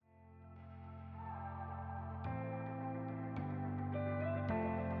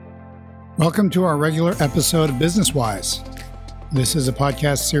Welcome to our regular episode of Business Wise. This is a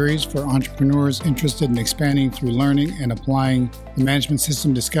podcast series for entrepreneurs interested in expanding through learning and applying the management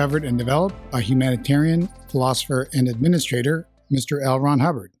system discovered and developed by humanitarian, philosopher, and administrator, Mr. L. Ron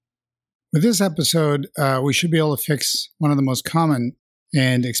Hubbard. With this episode, we should be able to fix one of the most common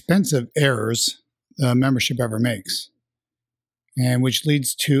and expensive errors the membership ever makes, and which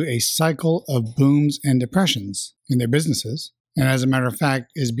leads to a cycle of booms and depressions in their businesses, and as a matter of fact,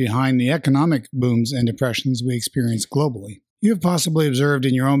 is behind the economic booms and depressions we experience globally. You have possibly observed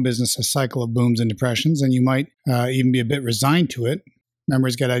in your own business a cycle of booms and depressions, and you might even be a bit resigned to it.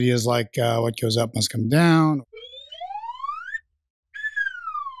 Members get ideas like, what goes up must come down,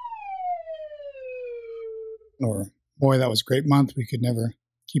 or, boy, that was a great month, we could never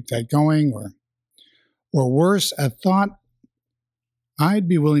keep that going, or worse, a thought I'd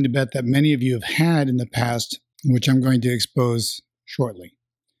be willing to bet that many of you have had in the past, which I'm going to expose shortly.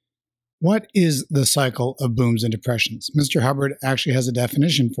 What is the cycle of booms and depressions? Mr. Hubbard actually has a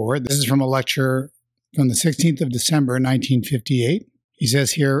definition for it. This is from a lecture from the 16th of December, 1958. He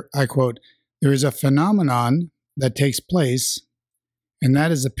says here, I quote, "There is a phenomenon that takes place, and that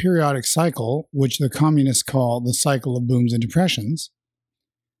is a periodic cycle, which the communists call the cycle of booms and depressions,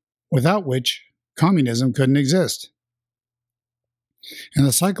 without which communism couldn't exist. And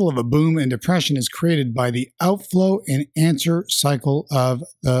the cycle of a boom and depression is created by the outflow and answer cycle of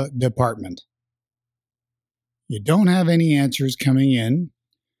the department. You don't have any answers coming in,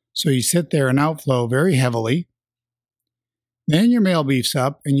 so you sit there and outflow very heavily. Then your mail beefs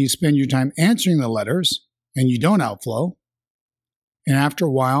up and you spend your time answering the letters and you don't outflow. And after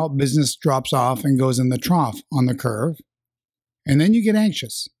a while, business drops off and goes in the trough on the curve. And then you get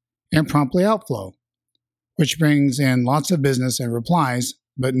anxious and promptly outflow, which brings in lots of business and replies,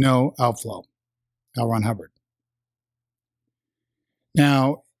 but no outflow." L. Ron Hubbard.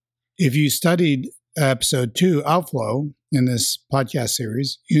 Now, if you studied episode 2, outflow, in this podcast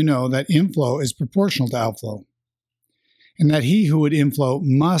series, you know that inflow is proportional to outflow, and that he who would inflow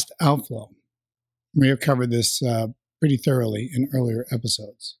must outflow. We have covered this pretty thoroughly in earlier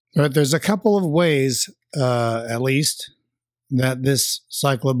episodes. But there's a couple of ways, at least, that this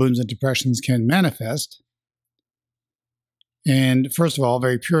cycle of booms and depressions can manifest. And first of all,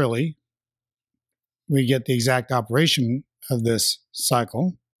 very purely, we get the exact operation of this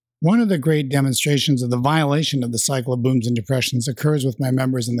cycle. One of the great demonstrations of the violation of the cycle of booms and depressions occurs with my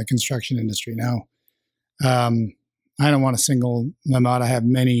members in the construction industry. Now, I don't want to single them out. I have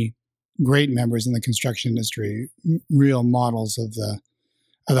many great members in the construction industry, real models of the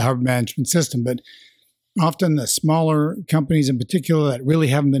Hubbard management system. But often the smaller companies in particular that really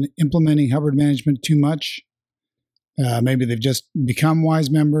haven't been implementing Hubbard management too much, maybe they've just become wise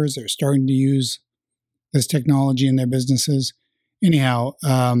members. They're starting to use this technology in their businesses. Anyhow,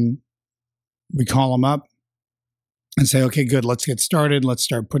 we call them up and say, okay, good, let's get started. Let's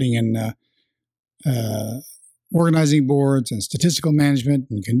start putting in organizing boards and statistical management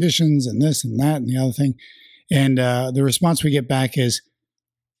and conditions and this and that and the other thing. And the response we get back is,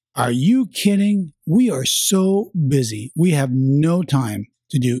 "Are you kidding? We are so busy. We have no time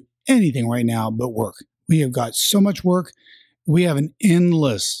to do anything right now but work. We have got so much work. We have an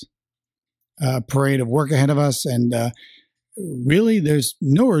endless parade of work ahead of us. And really, there's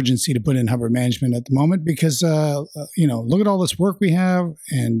no urgency to put in Hubbard management at the moment because, look at all this work we have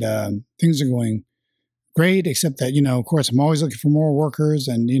and things are going great, except that, of course, I'm always looking for more workers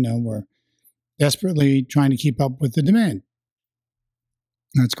and, we're desperately trying to keep up with the demand."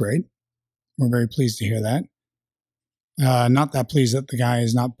 That's great. We're very pleased to hear that. Not that pleased that the guy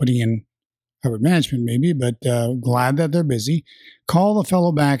is not putting in Hubbard management maybe, but glad that they're busy. Call the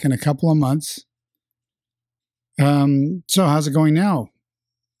fellow back in a couple of months. So how's it going now?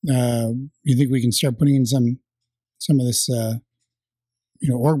 You think we can start putting in some of this,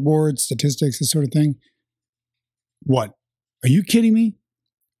 org boards, statistics, this sort of thing? What? Are you kidding me?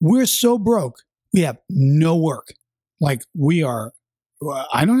 We're so broke. We have no work. Like we are.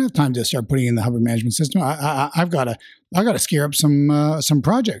 I don't have time to start putting in the Hubbard management system. I've got to scare up some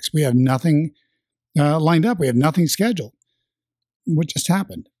projects. We have nothing lined up. We have nothing scheduled. What just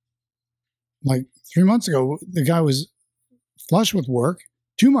happened? Like 3 months ago, the guy was flush with work,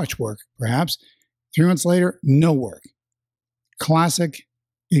 too much work, perhaps. 3 months later, no work. Classic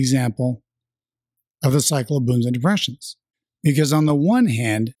example of the cycle of booms and depressions. Because on the one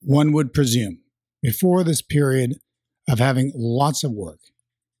hand, one would presume before this period of having lots of work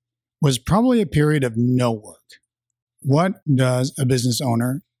was probably a period of no work. What does a business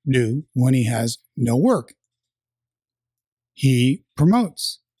owner do when he has no work? He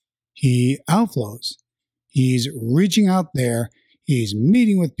promotes. He outflows. He's reaching out there. He's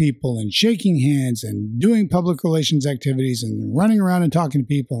meeting with people and shaking hands and doing public relations activities and running around and talking to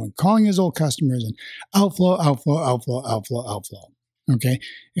people and calling his old customers and outflow. Okay.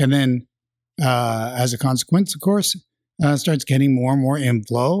 And then as a consequence, of course, starts getting more and more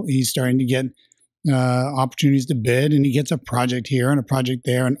inflow. He's starting to get opportunities to bid, and he gets a project here and a project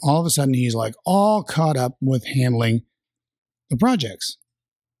there. And all of a sudden he's like all caught up with handling the projects.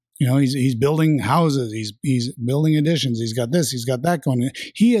 He's building houses, he's building additions, he's got this, he's got that going on.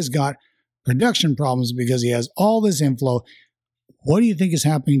 He has got production problems because he has all this inflow. What do you think is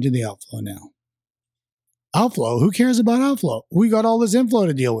happening to the outflow now? Outflow? Who cares about outflow? We got all this inflow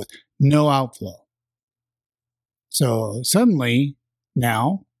to deal with. No outflow. So suddenly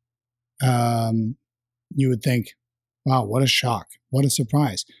now, you would think, wow, what a shock. What a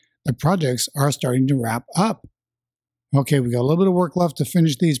surprise. The projects are starting to wrap up. Okay, we got a little bit of work left to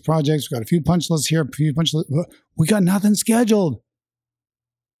finish these projects. We got a few punch lists here, a few punch lists. We got nothing scheduled.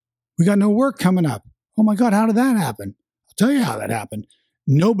 We got no work coming up. Oh my God, how did that happen? I'll tell you how that happened.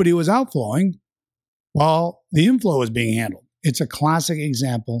 Nobody was outflowing while the inflow was being handled. It's a classic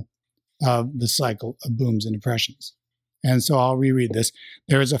example of the cycle of booms and depressions. And so I'll reread this.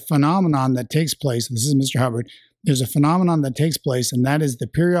 There is a phenomenon that takes place. This is Mr. Hubbard. There's a phenomenon that takes place, and that is the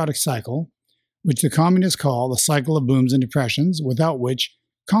periodic cycle, which the communists call the cycle of booms and depressions, without which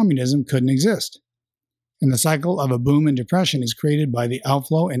communism couldn't exist. And the cycle of a boom and depression is created by the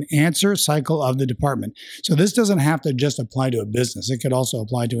outflow and answer cycle of the department. So this doesn't have to just apply to a business. It could also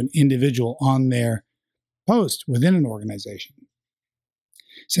apply to an individual on their post within an organization.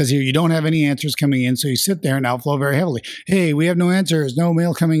 It says here, you don't have any answers coming in, so you sit there and outflow very heavily. Hey, we have no answers, no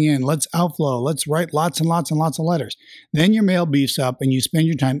mail coming in. Let's outflow. Let's write lots and lots and lots of letters. Then your mail beefs up and you spend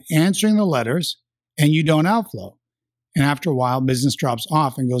your time answering the letters and you don't outflow. And after a while, business drops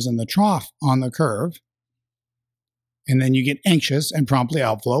off and goes in the trough on the curve. And then you get anxious and promptly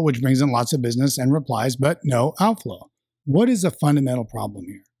outflow, which brings in lots of business and replies, but no outflow. What is the fundamental problem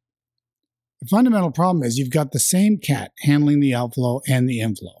here? The fundamental problem is you've got the same cat handling the outflow and the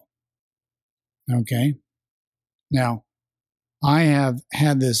inflow. Okay? Now, I have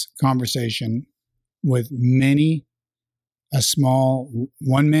had this conversation with many a small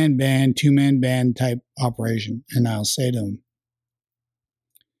one-man band, two-man band type operation, and I'll say to them,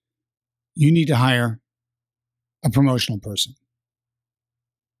 you need to hire a promotional person.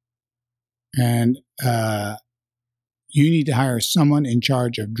 And you need to hire someone in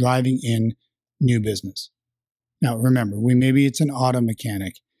charge of driving in new business. Now, remember, maybe it's an auto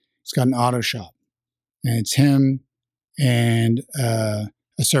mechanic. It's got an auto shop. And it's him and a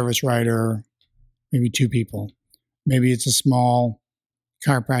service writer, maybe two people. Maybe it's a small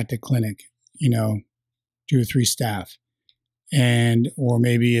chiropractic clinic, 2 or 3 staff. Or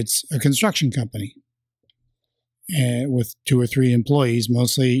maybe it's a construction company with 2 or 3 employees,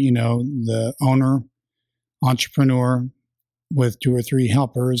 mostly, the owner, entrepreneur, with 2 or 3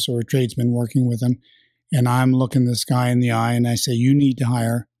 helpers or tradesmen working with him. And I'm looking this guy in the eye and I say, you need to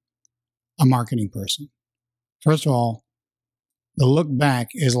hire a marketing person. First of all, the look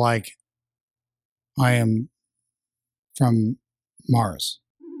back is like I am from Mars.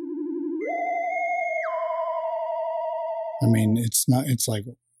 I mean, it's like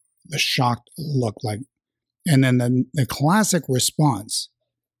the shocked look like, and then the classic response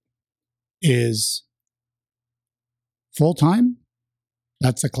is full-time?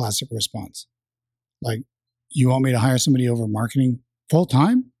 That's a classic response. Like, you want me to hire somebody over marketing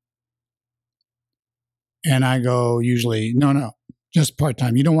full-time? And I go usually, no, just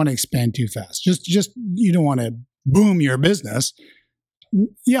part-time. You don't want to expand too fast. Just you don't want to boom your business.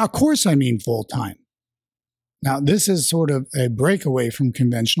 Yeah, of course I mean full-time. Now, this is sort of a breakaway from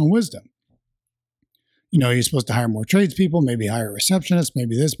conventional wisdom. You're supposed to hire more tradespeople, maybe hire a receptionist,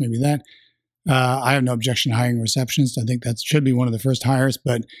 maybe this, maybe that. I have no objection to hiring a receptionist. I think that should be one of the first hires.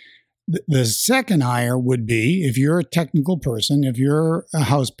 But the second hire would be if you're a technical person, if you're a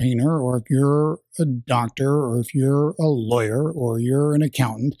house painter, or if you're a doctor, or if you're a lawyer, or you're an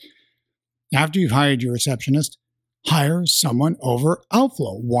accountant, after you've hired your receptionist, hire someone over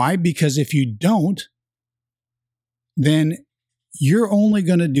outflow. Why? Because if you don't, then you're only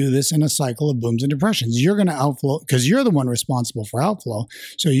going to do this in a cycle of booms and depressions. You're going to outflow because you're the one responsible for outflow.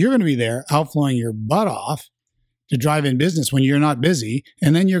 So you're going to be there outflowing your butt off to drive in business when you're not busy.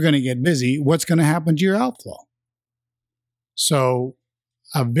 And then you're going to get busy. What's going to happen to your outflow? So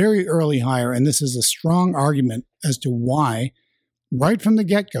a very early hire, and this is a strong argument as to why, right from the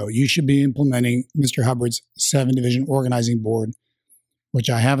get-go, you should be implementing Mr. Hubbard's 7-division organizing board, which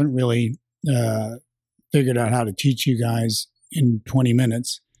I haven't really figured out how to teach you guys in 20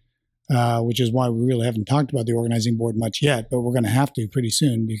 minutes. which is why we really haven't talked about the organizing board much yet, but we're going to have to pretty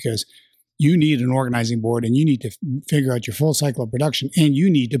soon, because you need an organizing board and you need to figure out your full cycle of production, and you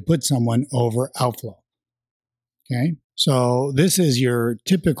need to put someone over outflow. Okay. So this is your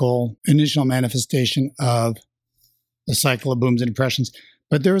typical initial manifestation of the cycle of booms and depressions.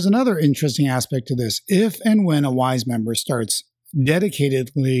 But there is another interesting aspect to this. If and when a wise member starts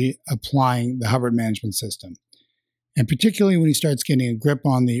dedicatedly applying the Hubbard management system, and particularly when he starts getting a grip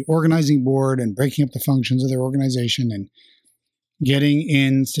on the organizing board and breaking up the functions of their organization and getting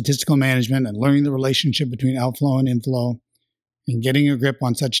in statistical management and learning the relationship between outflow and inflow, and getting a grip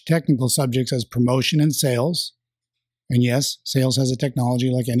on such technical subjects as promotion and sales, and yes, sales has a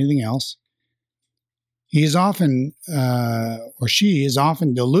technology like anything else, he is often, or she is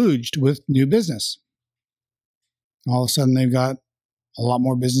often deluged with new business. All of a sudden, they've got a lot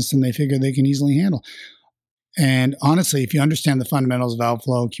more business than they figure they can easily handle. And honestly, if you understand the fundamentals of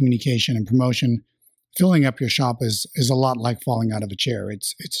outflow, communication, and promotion, filling up your shop is a lot like falling out of a chair.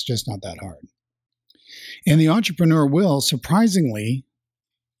 It's just not that hard. And the entrepreneur will, surprisingly,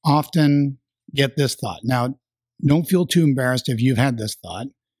 often get this thought. Now, don't feel too embarrassed if you've had this thought.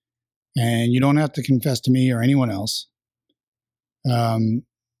 And you don't have to confess to me or anyone else. And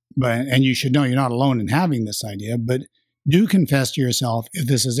you should know you're not alone in having this idea, but do confess to yourself if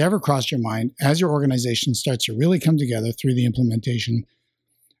this has ever crossed your mind as your organization starts to really come together through the implementation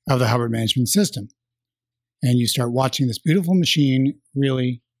of the Hubbard management system. And you start watching this beautiful machine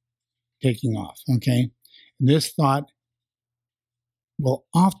really taking off, okay? This thought will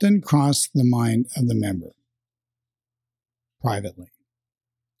often cross the mind of the member privately.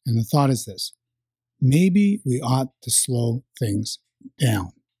 And the thought is this: maybe we ought to slow things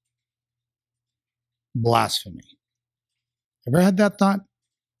down. Blasphemy. Ever had that thought?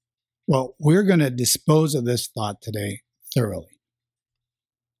 Well, we're going to dispose of this thought today thoroughly.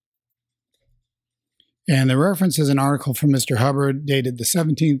 And the reference is an article from Mr. Hubbard dated the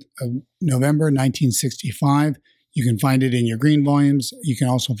 17th of November, 1965. You can find it in your green volumes. You can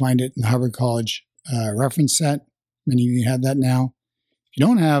also find it in the Hubbard College reference set. Many of you have that now. If you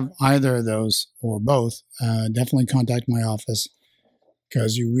don't have either of those or both, definitely contact my office,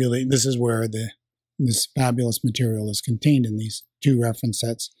 because this is where this fabulous material is contained in these two reference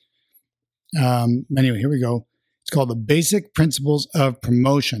sets. Anyway, here we go. It's called The Basic Principles of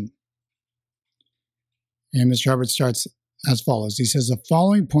Promotion. And Mr. Hubbard starts as follows. He says, the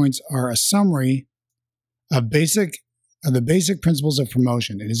following points are a summary of the basic principles of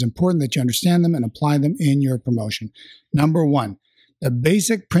promotion. It is important that you understand them and apply them in your promotion. Number one, the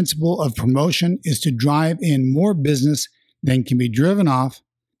basic principle of promotion is to drive in more business than can be driven off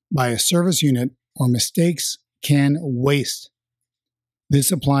by a service unit or mistakes can waste.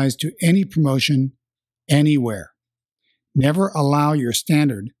 This applies to any promotion anywhere. Never allow your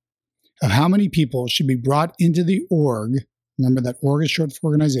standard of how many people should be brought into the org, remember that org is short for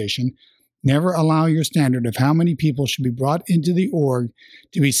organization, never allow your standard of how many people should be brought into the org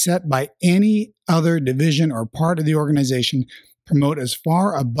to be set by any other division or part of the organization. Promote as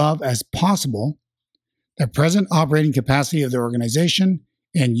far above as possible the present operating capacity of the organization,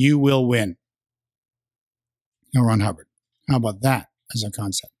 and you will win. Now, Ron Hubbard, how about that as a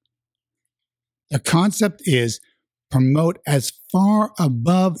concept? The concept is promote as far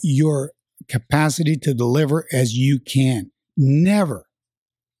above your capacity to deliver as you can. Never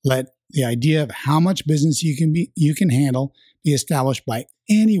let the idea of how much business you can handle be established by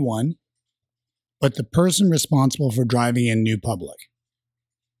anyone but the person responsible for driving in new public,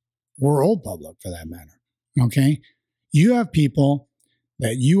 or old public for that matter. Okay? You have people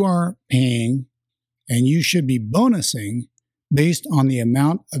that you are paying and you should be bonusing based on the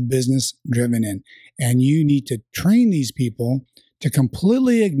amount of business driven in. And you need to train these people to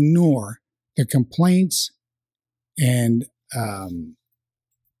completely ignore the complaints and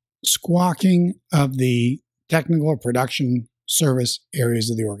squawking of the technical or production service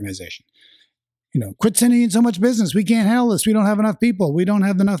areas of the organization. Quit sending in so much business. We can't handle this. We don't have enough people. We don't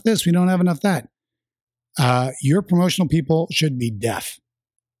have enough this. We don't have enough that. Your promotional people should be deaf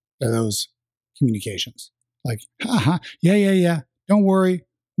to those communications. Like, yeah. Don't worry.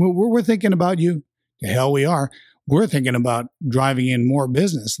 We're thinking about you. The hell we are. We're thinking about driving in more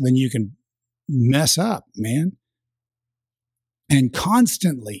business than you can mess up, man. And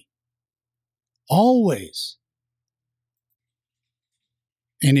constantly, always.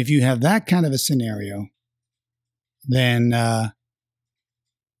 And if you have that kind of a scenario, then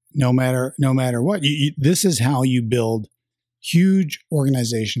no matter what, this is how you build huge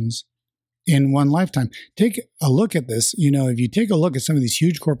organizations in one lifetime. Take a look at this. If you take a look at some of these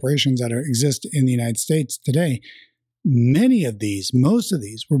huge corporations that exist in the United States today, most of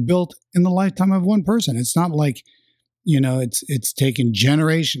these were built in the lifetime of one person. It's not like, it's taken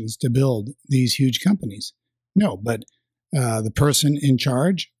generations to build these huge companies. No, but the person in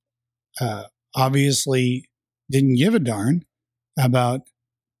charge obviously didn't give a darn about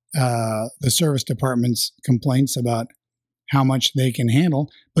the service department's complaints about how much they can handle,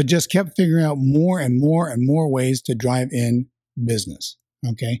 but just kept figuring out more and more and more ways to drive in business.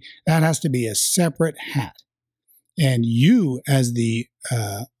 Okay, that has to be a separate hat. And you, as the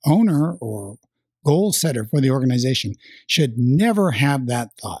owner or goal setter for the organization, should never have that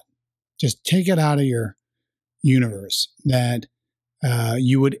thought. Just take it out of your universe that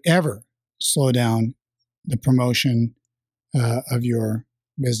you would ever slow down the promotion of your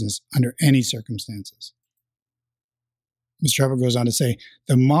business under any circumstances. Mr. Trevor goes on to say,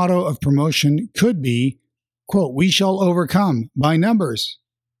 the motto of promotion could be, quote, "We shall overcome by numbers,"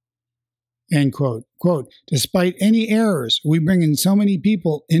 end quote. Quote, "Despite any errors, we bring in so many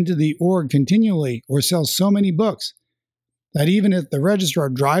people into the org continually or sell so many books that even if the registrar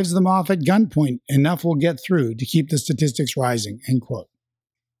drives them off at gunpoint, enough will get through to keep the statistics rising," end quote.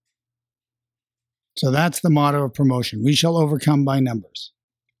 So that's the motto of promotion. We shall overcome by numbers.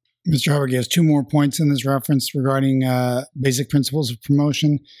 Mr. Hubbard gives 2 more points in this reference regarding basic principles of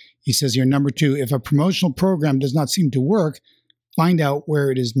promotion. He says here, number 2, if a promotional program does not seem to work, find out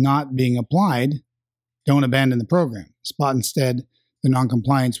where it is not being applied. Don't abandon the program. Spot instead the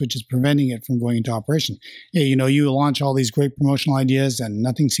noncompliance, which is preventing it from going into operation. Hey, you launch all these great promotional ideas and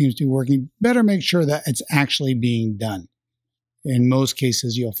nothing seems to be working. Better make sure that it's actually being done. In most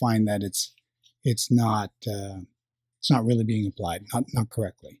cases, you'll find that it's not really being applied, not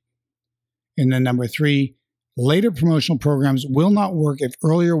correctly. And then number 3, later promotional programs will not work if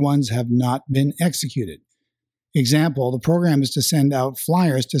earlier ones have not been executed. Example, the program is to send out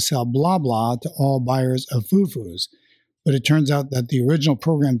flyers to sell blah blah to all buyers of foo-foos, but it turns out that the original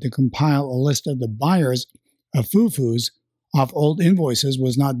program to compile a list of the buyers of foo-foos off old invoices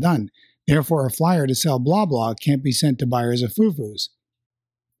was not done. Therefore, a flyer to sell blah blah can't be sent to buyers of foo-foos.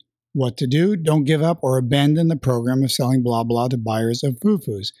 What to do? Don't give up or abandon the program of selling blah blah to buyers of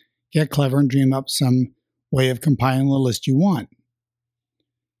foo-foos. Get clever and dream up some way of compiling the list you want.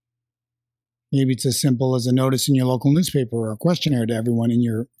 Maybe it's as simple as a notice in your local newspaper or a questionnaire to everyone in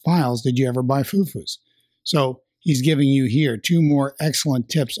your files. Did you ever buy foo-foos? So he's giving you here 2 more excellent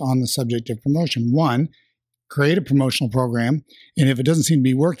tips on the subject of promotion. 1, create a promotional program. And if it doesn't seem to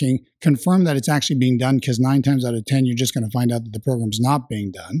be working, confirm that it's actually being done, because 9 times out of 10, you're just going to find out that the program's not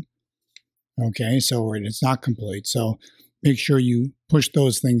being done. Okay, so it's not complete. So make sure you push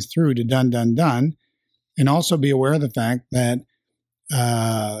those things through to done. And also be aware of the fact that,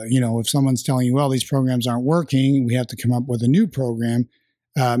 if someone's telling you, well, these programs aren't working, we have to come up with a new program.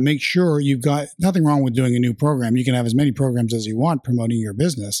 Make sure you've got nothing wrong with doing a new program. You can have as many programs as you want promoting your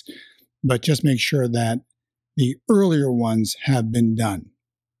business, but just make sure that the earlier ones have been done.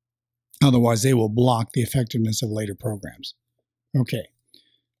 Otherwise, they will block the effectiveness of later programs. Okay,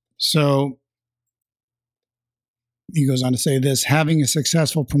 so he goes on to say this: having a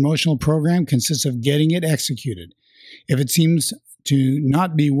successful promotional program consists of getting it executed. If it seems to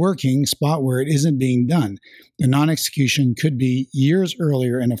not be working, spot where it isn't being done. The non-execution could be years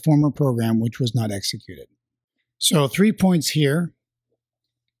earlier in a former program which was not executed. So 3 points here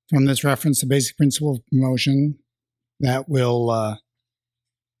from this reference, the basic principle of promotion that will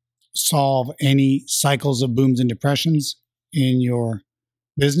solve any cycles of booms and depressions in your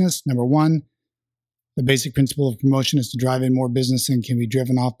business. Number 1, the basic principle of promotion is to drive in more business than can be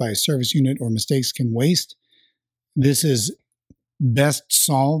driven off by a service unit or mistakes can waste. This is best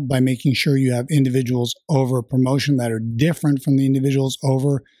solved by making sure you have individuals over promotion that are different from the individuals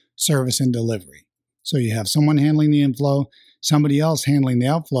over service and delivery. So you have someone handling the inflow, somebody else handling the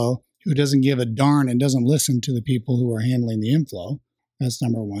outflow who doesn't give a darn and doesn't listen to the people who are handling the inflow. That's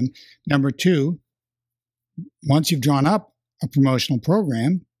number 1. Number 2, once you've drawn up a promotional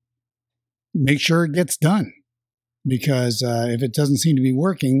program, make sure it gets done, because if it doesn't seem to be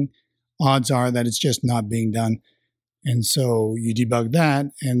working, odds are that it's just not being done. And so you debug that.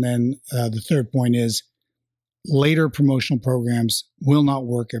 And then the third point is later promotional programs will not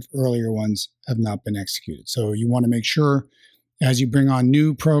work if earlier ones have not been executed. So you want to make sure as you bring on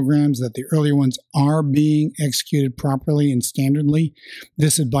new programs that the earlier ones are being executed properly and standardly.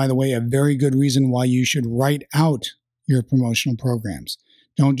 This is, by the way, a very good reason why you should write out your promotional programs.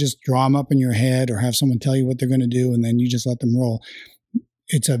 Don't just draw them up in your head or have someone tell you what they're going to do and then you just let them roll.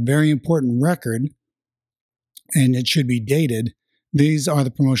 It's a very important record, and it should be dated. These are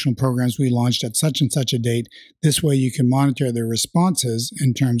the promotional programs we launched at such and such a date. This way you can monitor their responses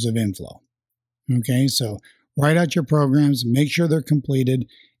in terms of inflow. Okay, so write out your programs, make sure they're completed.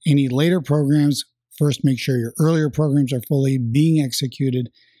 Any later programs, first make sure your earlier programs are fully being executed.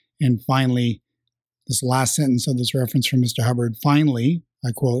 And finally, this last sentence of this reference from Mr. Hubbard, finally,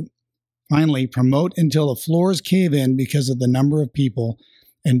 I quote, finally, promote until the floors cave in because of the number of people,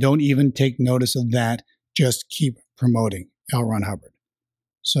 and don't even take notice of that. Just keep promoting. L. Ron Hubbard.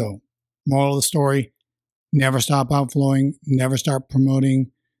 So, moral of the story, never stop outflowing, never stop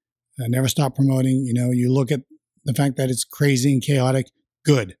promoting, never stop promoting. You look at the fact that it's crazy and chaotic,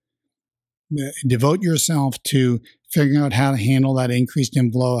 good. Devote yourself to figuring out how to handle that increased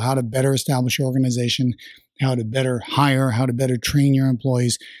inflow, how to better establish your organization, how to better hire, how to better train your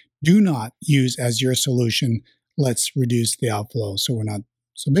employees. Do not use as your solution, let's reduce the outflow so we're not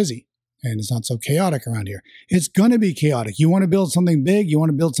so busy and it's not so chaotic around here. It's going to be chaotic. You want to build something big, you want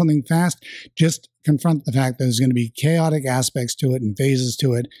to build something fast, just confront the fact that there's going to be chaotic aspects to it and phases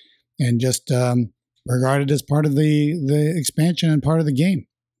to it, and just regard it as part of the expansion and part of the game.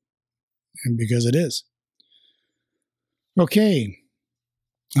 And because it is. Okay.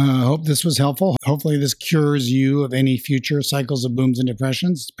 I hope this was helpful. Hopefully this cures you of any future cycles of booms and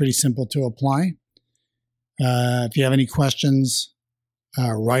depressions. It's pretty simple to apply. If you have any questions,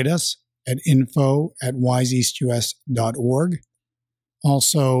 write us at info@wiseeastus.org.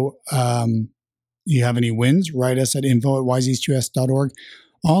 Also, you have any wins, write us at info@wiseeastus.org.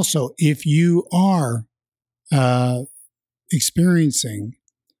 Also, if you are experiencing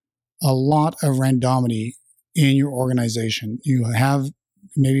a lot of randomity in your organization, you have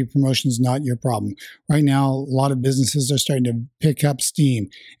maybe promotion's not your problem. Right now, a lot of businesses are starting to pick up steam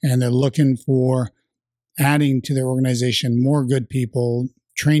and they're looking for adding to their organization more good people,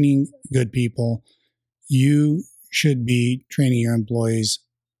 training good people. You should be training your employees,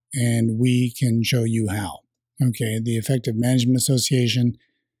 and we can show you how. Okay, the Effective Management Association,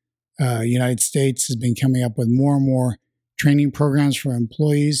 United States, has been coming up with more and more training programs for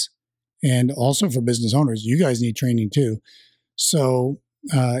employees and also for business owners. You guys need training too. So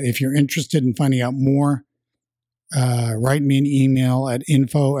if you're interested in finding out more, write me an email at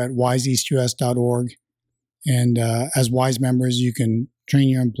info@wiseeastus.org. And as WISE members, you can train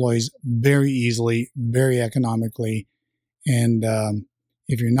your employees very easily, very economically. And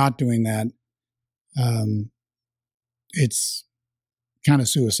if you're not doing that, it's kind of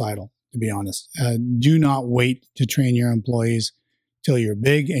suicidal, to be honest. Do not wait to train your employees till you're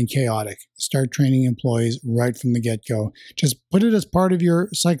big and chaotic. Start training employees right from the get-go. Just put it as part of your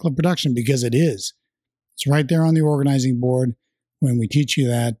cycle of production, because it is. It's right there on the organizing board. When we teach you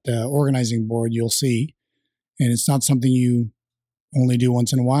that organizing board, you'll see. And it's not something you only do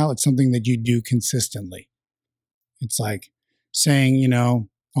once in a while. It's something that you do consistently. It's like saying,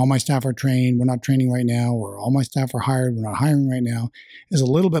 all my staff are trained, we're not training right now, or all my staff are hired, we're not hiring right now, is a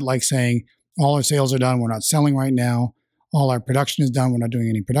little bit like saying all our sales are done, we're not selling right now, all our production is done, we're not doing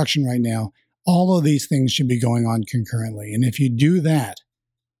any production right now. All of these things should be going on concurrently. And if you do that,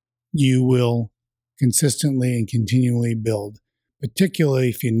 you will consistently and continually build, particularly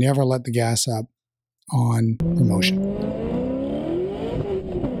if you never let the gas up on promotion.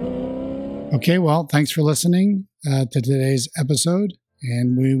 Okay, well, thanks for listening to today's episode,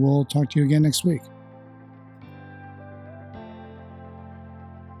 and we will talk to you again next week.